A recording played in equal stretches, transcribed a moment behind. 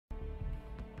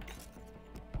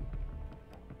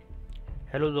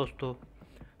Hello दोस्तों।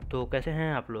 तो कैसे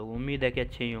हैं आप लोग? उम्मीद है कि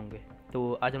अच्छे ही होंगे। तो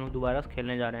आज हम लोग दोबारा से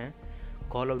खेलने जा रहे हैं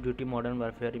call of duty modern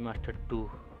warfare remastered 2।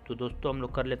 तो दोस्तों हम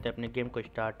लोग कर लेते हैं अपने गेम को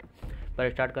स्टार्ट।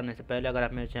 पर स्टार्ट करने से पहले अगर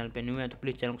आप मेरे चैनल पे न्यू हैं तो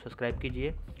प्लीज़ चैनल को सब्सक्राइब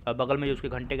कीजिए और बगल में जो उसके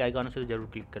घंटे के आइकन से ज़रूर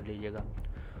क्लिक कर लीजिएगा।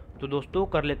 तो दोस्तों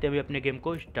कर लेते हैं अभी अपने गेम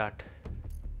को start.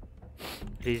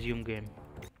 Resume game.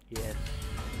 Yes.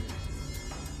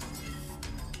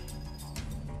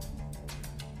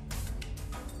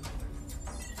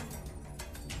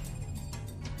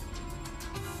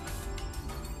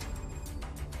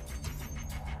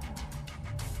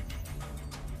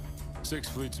 Six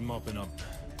fleets mopping up.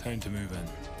 Time to move in.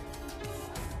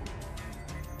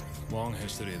 Long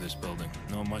history of this building.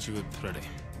 Not much of it pretty.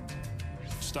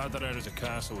 Started out as a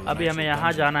castle with अभी हमें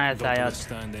यहाँ जाना है शायद। built to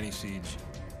withstand any siege.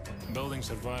 The building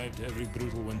survived every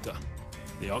brutal winter.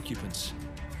 The occupants,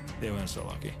 they weren't so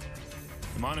lucky.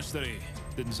 The monastery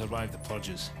didn't survive the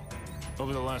purges.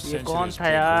 Over the last ये century, कौन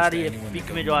था यार? ये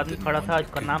पिक में जो आदमी खड़ा था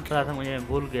उसका नाम पता था मुझे,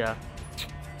 भूल गया।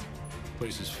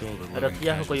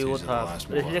 रसिया का कोई वो था,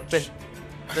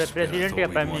 प्रेसिडेंट या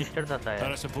प्राइम मिनिस्टर था शायद।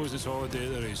 I suppose it's all a day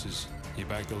of the races. You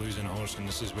back the losing horse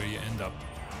and this is where you end up.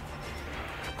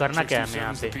 करना क्या है हमें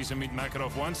यहाँ पे? Piece of meat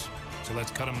Makarov wants, so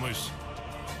let's cut him loose.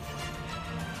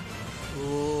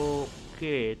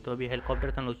 Okay, तो अभी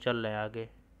helicopter से हम लोग चल रहे हैं आगे।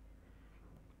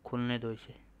 खुलने दो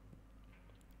इसे,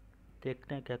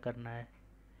 देखते हैं क्या करना है।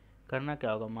 करना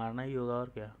क्या होगा? मारना ही होगा, और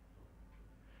क्या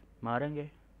मारेंगे,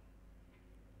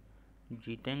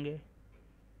 जीतेंगे।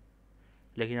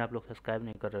 लेकिन आप लोग सब्सक्राइब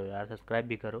नहीं कर रहे हो यार, सब्सक्राइब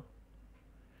भी करो।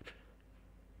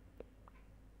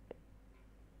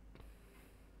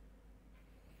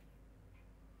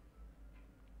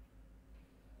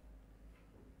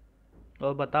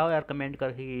 और बताओ यार कमेंट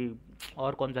करके कि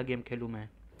और कौन सा गेम खेलूँ मैं।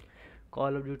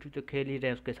 कॉल ऑफ ड्यूटी तो खेल ही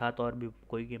रहे हैं, उसके साथ और भी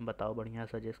कोई गेम बताओ बढ़िया,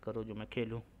 सजेस्ट करो जो मैं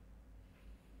खेलूँ।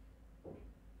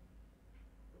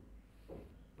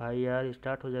 भाई यार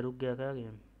स्टार्ट हो जा, रुक गया क्या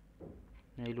गेम?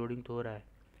 नहीं, लोडिंग तो हो रहा है,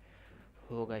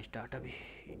 होगा स्टार्ट अभी।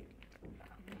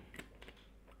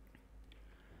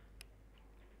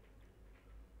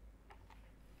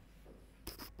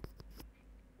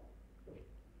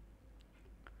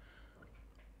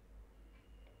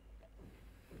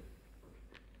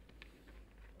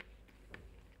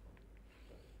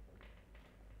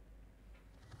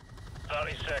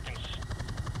 Seconds.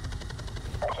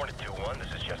 Hornet 2-1,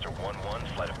 this is Chester 1-1,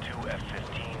 flight of 2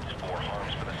 F-15s, 4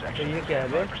 harms for the section. तो ये क्या है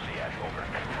बे? Over.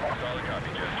 Solid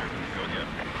copy, Chester. Go again.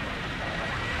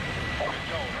 Good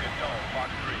tone. Fox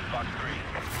 3, Fox 3.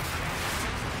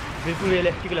 बिल्कुल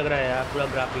रियलिस्टिक लग रहा है यार, पूरा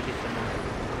ग्राफिक इस समय।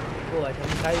 ओ अच्छा,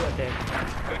 मिठाई होते हैं।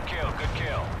 Good kill, good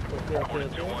kill. Okay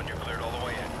Hornet 2-1, you're cleared all the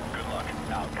way in. Good luck.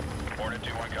 Out. Hornet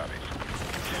 2-1 copies.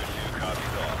 2-2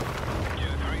 copies off.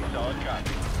 2-3 solid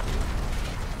copy.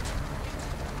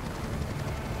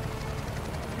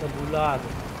 तो गुलाग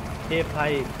A5।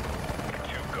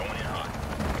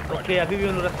 ओके, अभी भी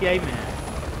हम लोग रसियाई में हैं।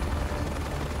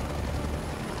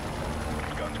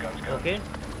 ओके,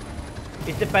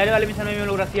 इससे पहले वाले मिशन में हम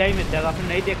लोग रसियाई में थे। अगर आपने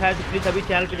नहीं देखा है तो प्लीज़ अभी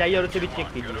चैनल पे जाइए और उसे भी चेक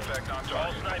कीजिए।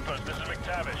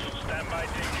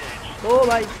 ओ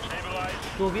भाई,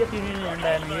 सोवियत यूनियन झंडा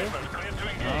है ना ये?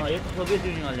 हाँ, ये तो सोवियत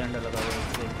यूनियन वाला झंडा लगा हुआ है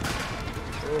इससे।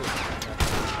 ओ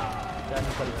क्या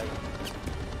निकल भाई।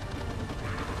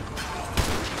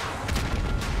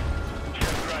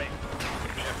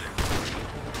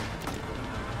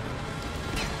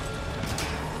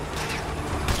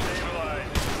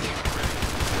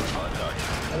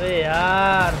 अबे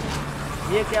यार,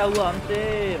 ये क्या हुआ हमसे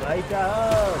भाई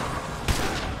साहब?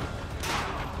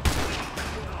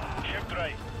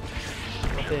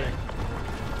 ओके,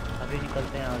 अभी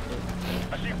निकलते हैं यहाँ से।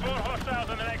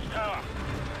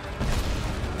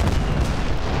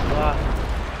 वाह,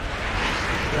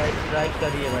 स्ट्राइक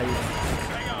करिए भाई।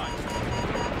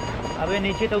 अबे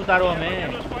नीचे तो उतारो हमें,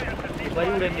 ऊपर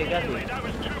ही उड़ेंगे क्या तू?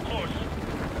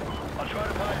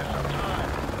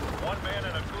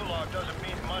 Doesn't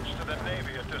mean much to the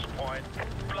Navy at this point.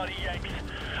 Bloody Yanks.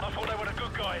 I thought they were the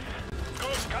good guys. Go,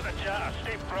 cut the chatter.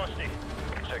 Stay frosty.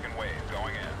 Second wave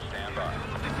going in. Stand by.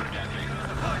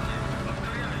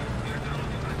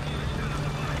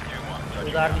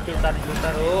 उतार नीचे, उतार नीचे,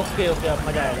 उतार। ओके ओके, अब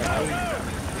मजा आएगा भाई।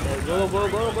 गो गो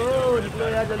गो गो, निकलो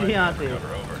यार जल्दी यहाँ से,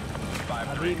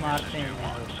 अभी मारते हैं।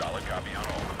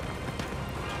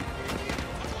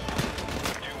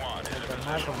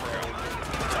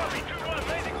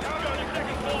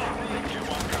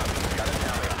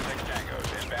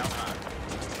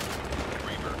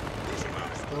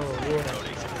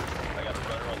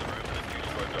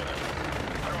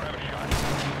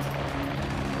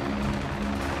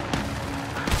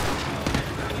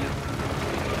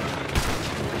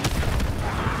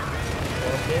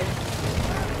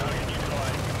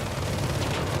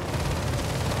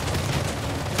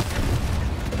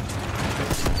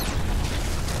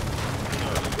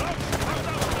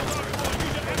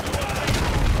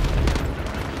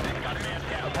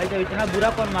 भाई तो इतना बुरा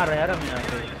कौन मार रहा है यार हमें यहाँ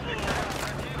पे?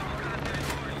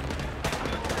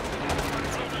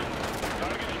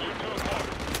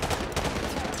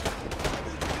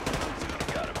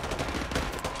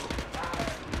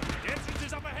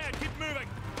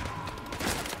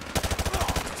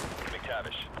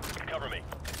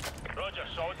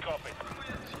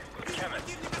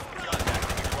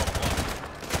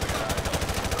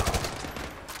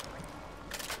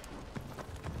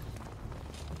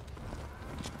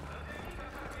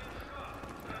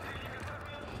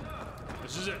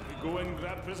 This is it. We go in,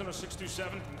 grab prisoner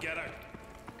 627 and get out.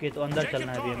 Okay, तो अंदर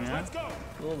चलना है अभी हमें यार।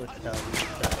 तो बच्चा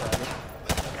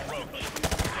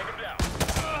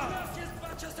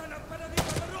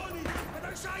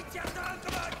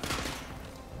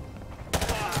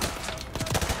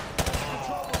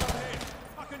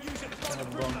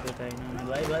बॉम्ब पे था इन्होंने।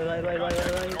 भाई भाई भाई भाई भाई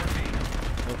भाई।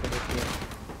 ओके देखिए।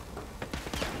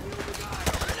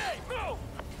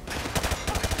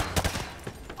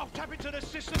 To the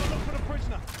system and look for the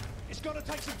prisoner. It's gonna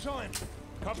take some time.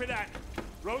 Copy that.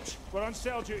 Roach, we're on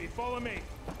cell duty. Follow me.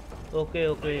 Okay,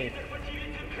 okay.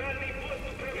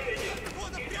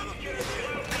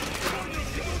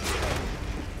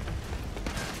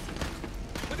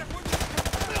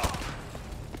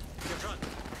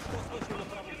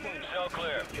 Cell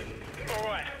clear. All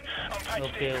right. I'm patched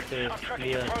Okay, in. okay. I'm tracking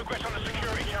Clear. your progress on the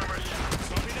security cameras.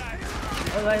 Copy that.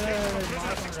 भाई भाई भाई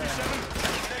मार कौन रहा है?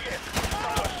 Negative.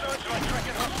 I've got searchlight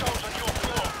tracking hostiles on your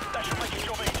floor. That should make your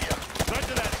job easier.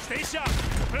 Roger that. Stay sharp.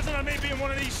 Prisoner may be in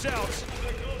one of these cells.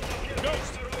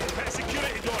 Ghost, that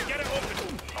security door. Get it open.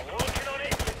 I'm working on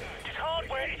it. His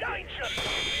hardware is ancient.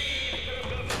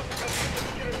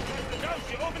 Ghost,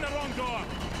 you opened the wrong door.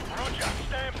 Roger.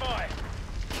 Stand by.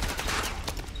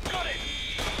 Got it.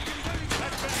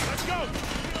 That's better. Let's go.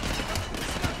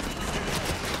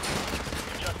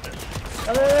 Justice.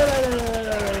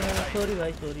 Sorry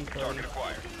भाई, sorry. Target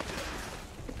acquired.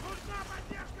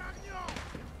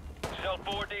 Cell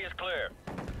 4D is clear.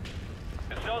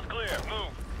 The cell's clear.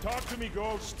 Move. Talk to me,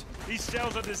 Ghost. These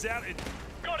cells are deserted.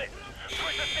 Got it.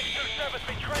 Prisoner 627's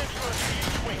been transferred to the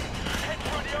east wing. Head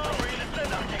through the armory in the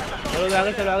center. चलो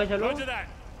आगे चलो। Roger that.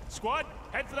 Squad,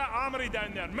 head to that armory down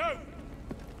there. Move.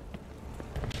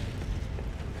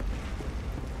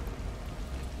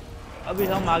 अभी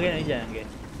हम आगे नहीं जाएंगे।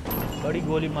 बड़ी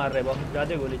गोली मार रहे हैं, बहुत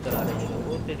ज़्यादा गोली चला रहे हैं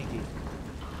वो तरीके।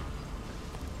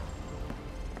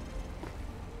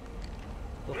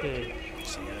 Okay.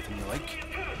 See anything you like?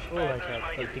 ओ भाई साहब,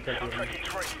 गलती कर दी। Tracking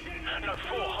 3. No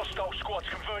 4 hostile squads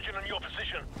converging on your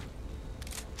position.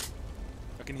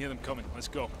 I can hear them coming. Let's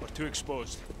go. We're too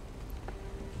exposed.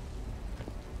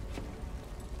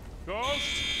 Ghost,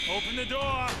 open the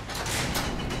door.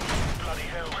 Bloody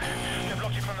hell. They've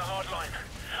blocked it from the hard line.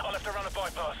 I'll have to run a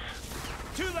bypass.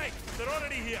 Too late. They're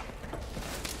already here.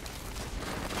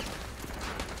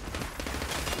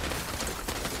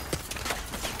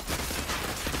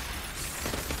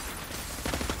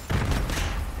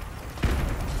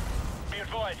 Be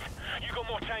advised. You got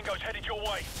more tangos headed your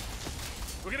way.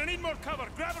 We're gonna need more cover.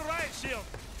 Grab a riot shield.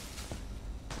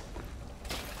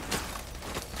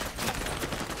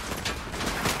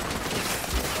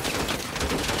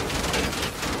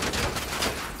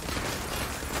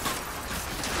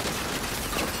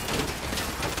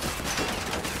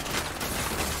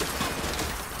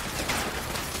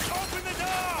 Open the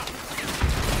door!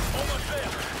 Almost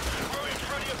there. We're in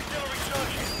front of the auxiliary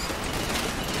circuit.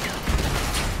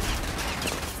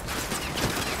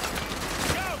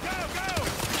 Go, go, go!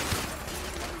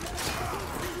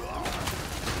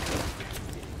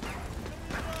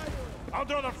 I'll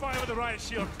draw their fire with the riot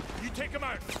shield. You take them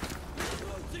out.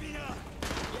 Take him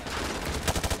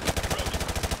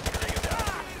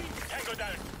down. Tango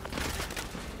down.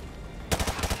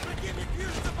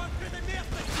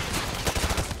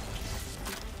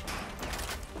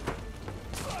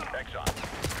 Exxon.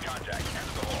 Contact.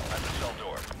 Enter the hall. At the cell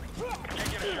door. Can't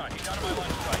give a shot. He's out of my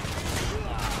line of sight.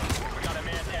 We got a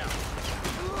man down.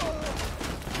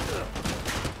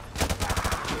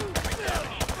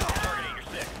 Established. Targeting your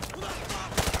 6.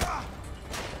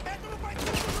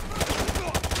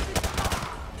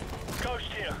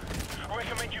 Ghost here. I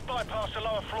recommend you bypass the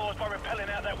lower floors by rappelling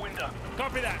out that window.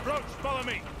 Copy that. Roach, follow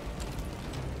me.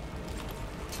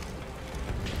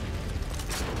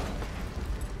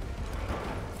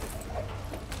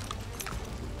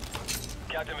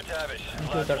 Captain Matavish.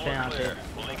 नीचे Last उतरते हैं floor यहाँ से। clear.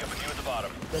 We'll link up with you at the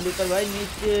bottom. जल्दी कर भाई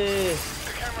नीचे।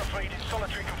 The camera fleet in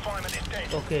solitary confinement is dead.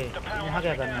 Okay, The power यहाँ must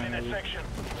क्या be करना down है in that अभी? section.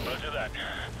 Roger that.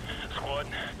 Squad,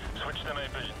 switch to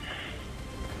night vision.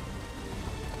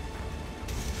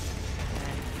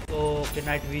 Okay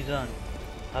night vision.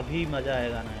 अभी मज़ा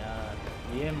आएगा ना यार,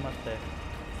 ये मस्त है।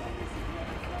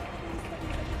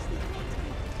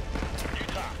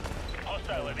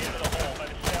 hostile at the end of the hall by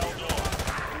the cell door.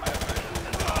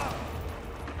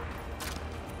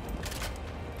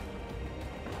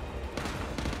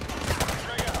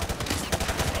 Frag out.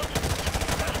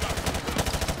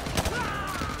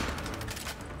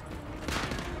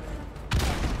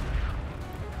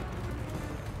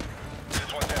 This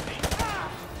one's empty.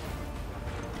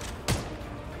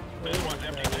 This one's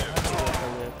empty too.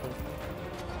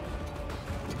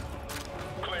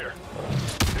 Clear.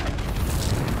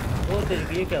 वो तेरे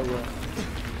ये क्या हुआ?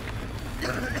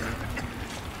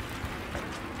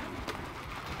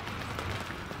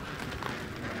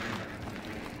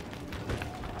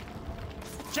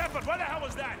 Shepard, what the hell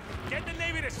was that? Get the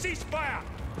Navy to cease fire!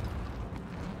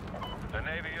 The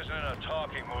Navy isn't in a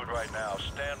talking mood right now.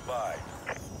 Stand by.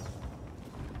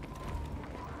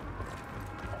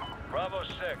 Bravo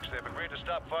 6, they've agreed to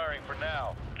stop firing for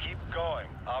now. Keep going.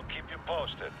 I'll keep you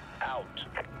posted. Out.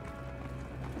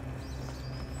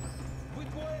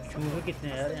 चूहे कितने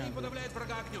हैं यार यहाँ पे?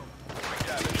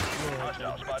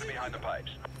 Hostile spotted behind the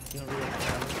pipes. क्यों भी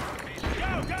अच्छा?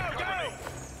 Go, go, go!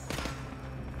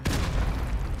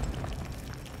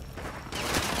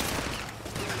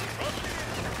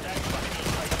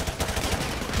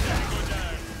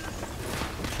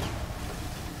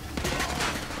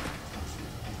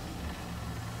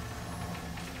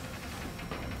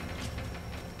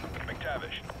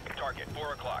 McTavish, target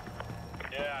 4 o'clock.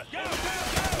 Yeah, Go, go,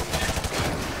 go!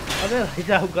 अबे भाई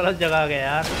साहब गलत जगह गया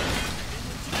यार।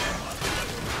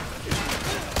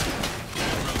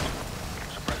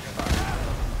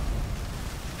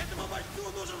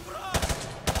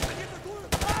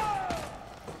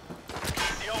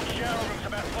 The old shower room's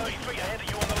about 30 feet ahead of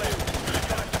you on the left.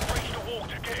 You'll have to breach the wall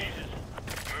to get easy.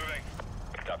 Moving.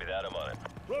 Copy that, I'm on it.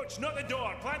 Roach, not the door.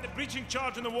 Plant the breaching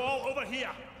charge on the wall over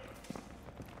here.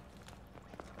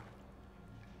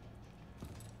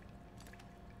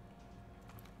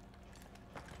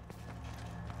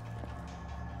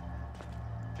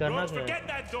 करना Roach, क्या है? forget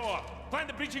that door. Plant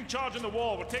the breaching charge on the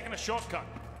wall. We're taking a shortcut.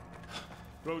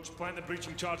 Roach, plant the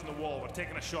breaching charge on the wall. We're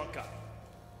taking a shortcut.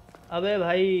 अबे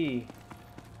भाई।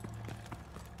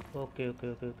 Okay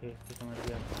okay okay okay समझ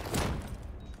गया।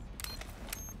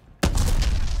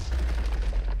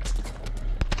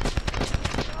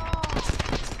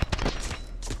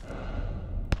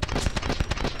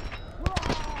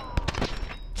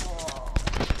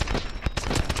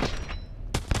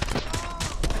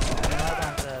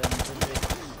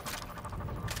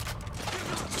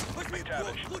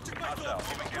 McTavish, hostile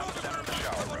moving down the center of the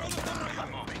shower room. I'm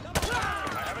moving.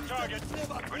 I have a target.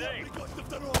 Grenade.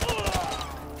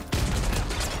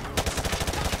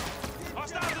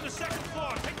 Hostiles on the second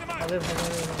floor. Take them out. अबे भाई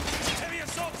Heavy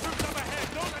assault troops up ahead.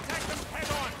 Don't attack them head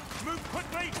on. Move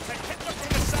quickly and hit them from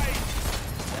the side.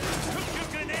 Cook your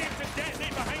grenades and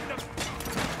detonate behind them.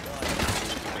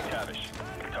 McTavish,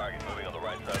 target moving on the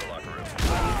right side of the locker room.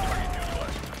 Target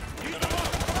neutralized. Use the wall.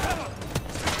 Cover.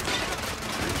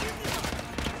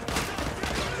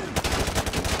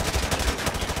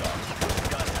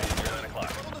 Contact at 9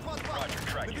 o'clock. Roger,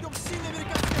 track it.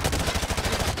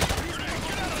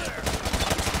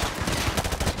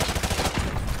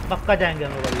 पक्का जाएंगे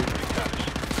हम लोग अभी। McTavish,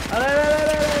 अरे अरे अरे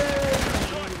अरे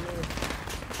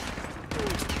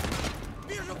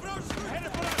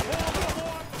Headed for that wall. Go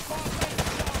on. Far side of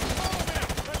the tower.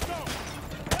 Let's go.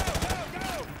 Go, go,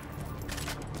 go.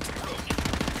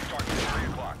 target at 3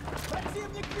 o'clock.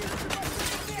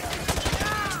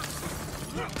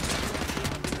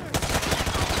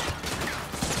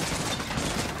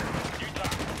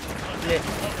 ले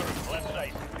Left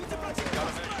side. Got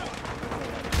a visual.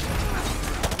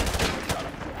 Got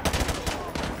him.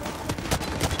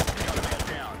 Got a man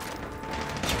down.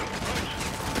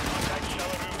 Contact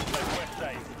shower room, left west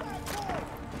side.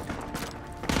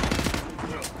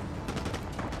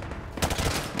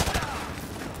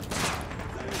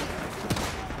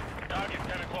 Target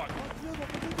 10 o'clock.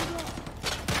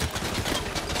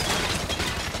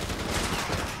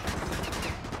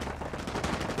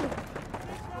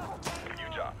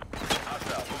 Utah.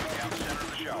 Hostile moving down center of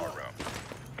the shower room.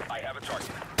 I have a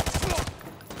target.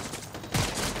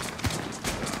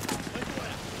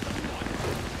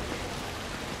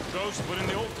 Ghost, we're in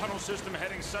the old tunnel system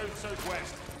heading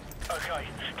south-southwest. Okay,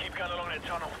 keep going along that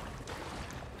tunnel.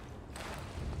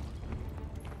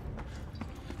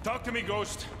 Talk to me,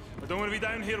 Ghost. I don't want to be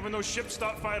down here when those ships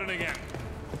start firing again.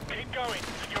 Keep going.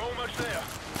 You're almost there.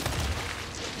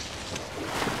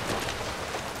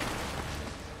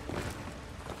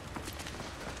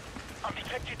 I've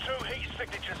detected 2 heat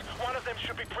signatures. One of them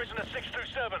should be prisoner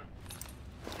 627.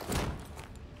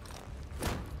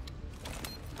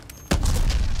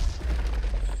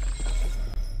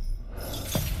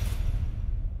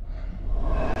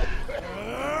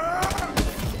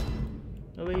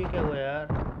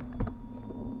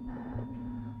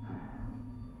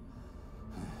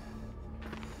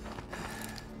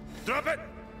 Drop it!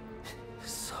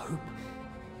 Soap?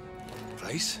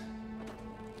 Place?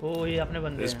 ओ ये अपने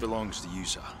बंदे This हैं। belongs to you,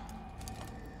 sir.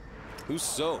 Who's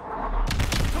soap?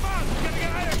 Come on, we gotta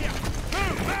get out of here!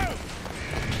 Move, move!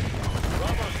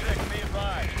 Bravo 6, be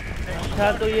advised. अच्छा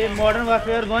तो ये modern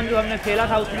warfare 1 जो हमने खेला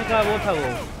था उसमें का वो था, वो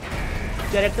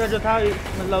कैरेक्टर जो था,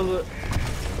 मतलब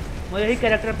मुझे यही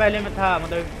कैरेक्टर पहले में था,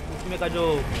 मतलब उसमें का जो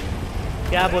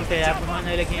क्या बोलते हैं यार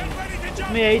नहीं, लेकिन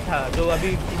उसमें यही था जो अभी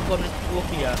इसको हमने वो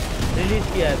किया, रिलीज़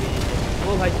किया अभी।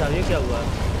 वो भाई साहब ये क्या हुआ?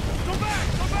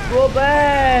 गो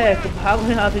बैक, भागो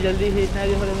यहाँ से जल्दी से, इतना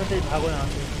मतलब भागो यहाँ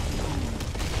से।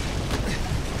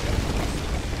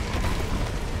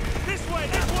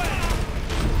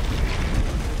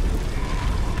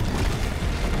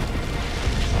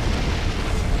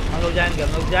 हम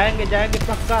लोग जाएंगे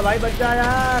पक्का भाई, बच जा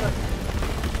यार।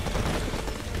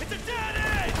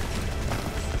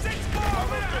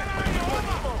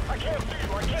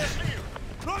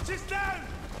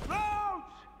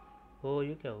 ओ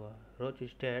ये क्या हुआ? रोच इज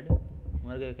डेड,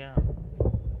 मर गए क्या?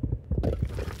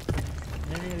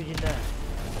 नहीं अभी जिंदा है।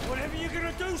 Whatever you're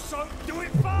gonna do, son, do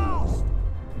it fast!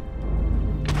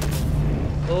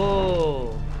 O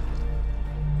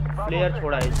player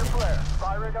छोड़ा है।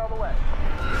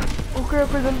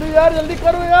 ओके जल्दी यार, जल्दी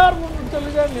करो यार,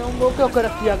 चले जाएंगे हम। ओके ओके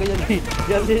रखी आगे, जल्दी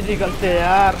जल्दी निकलते हैं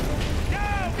यार।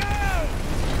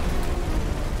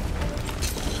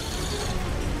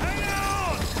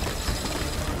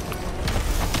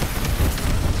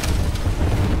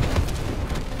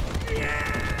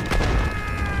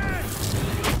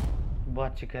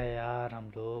 बच गए यार हम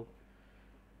लोग।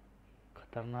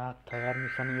 खतरनाक था यार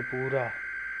मिशन ये पूरा,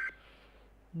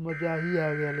 मज़ा ही आ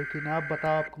गया। लेकिन आप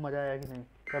बताओ आपको मज़ा आया कि नहीं,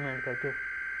 कमेंट करके।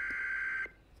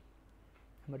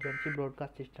 इमरजेंसी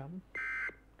ब्रॉडकास्ट सिस्टम,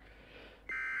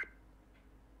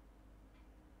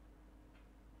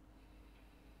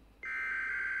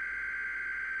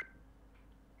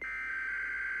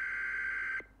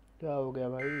 क्या हो गया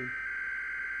भाई?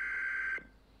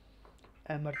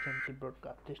 Emergency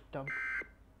broadcast system.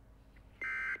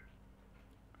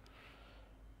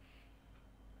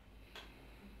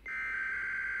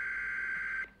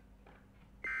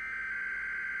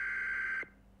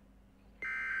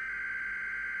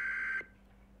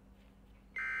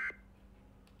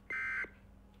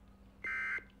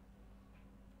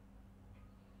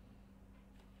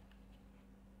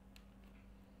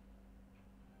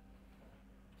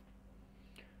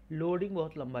 लोडिंग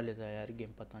बहुत लंबा लेता है यार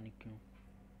गेम, पता नहीं क्यों।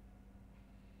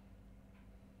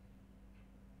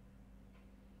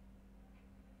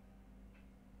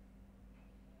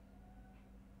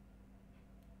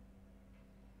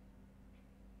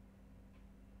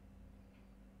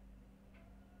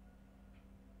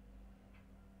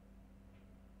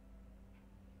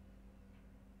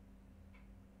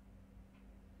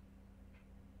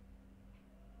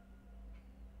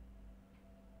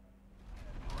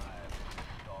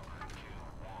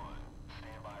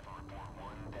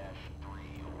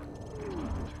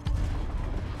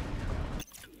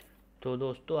 तो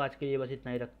दोस्तों आज के लिए बस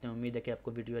इतना ही रखते हैं। उम्मीद है कि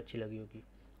आपको वीडियो अच्छी लगी होगी,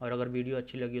 और अगर वीडियो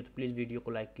अच्छी लगी हो तो प्लीज़ वीडियो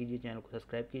को लाइक कीजिए, चैनल को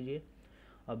सब्सक्राइब कीजिए,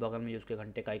 और बगल में जो उसके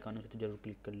घंटे का आइकन है तो ज़रूर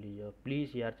क्लिक कर लीजिए। और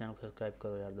प्लीज़ यार चैनल को सब्सक्राइब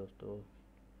करो यार दोस्तों,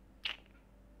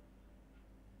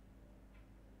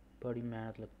 बड़ी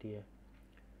मेहनत लगती है।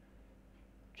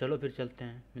 चलो फिर चलते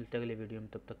हैं, मिलते हैं अगले वीडियो में,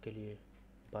 तब तक के लिए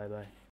बाय बाय।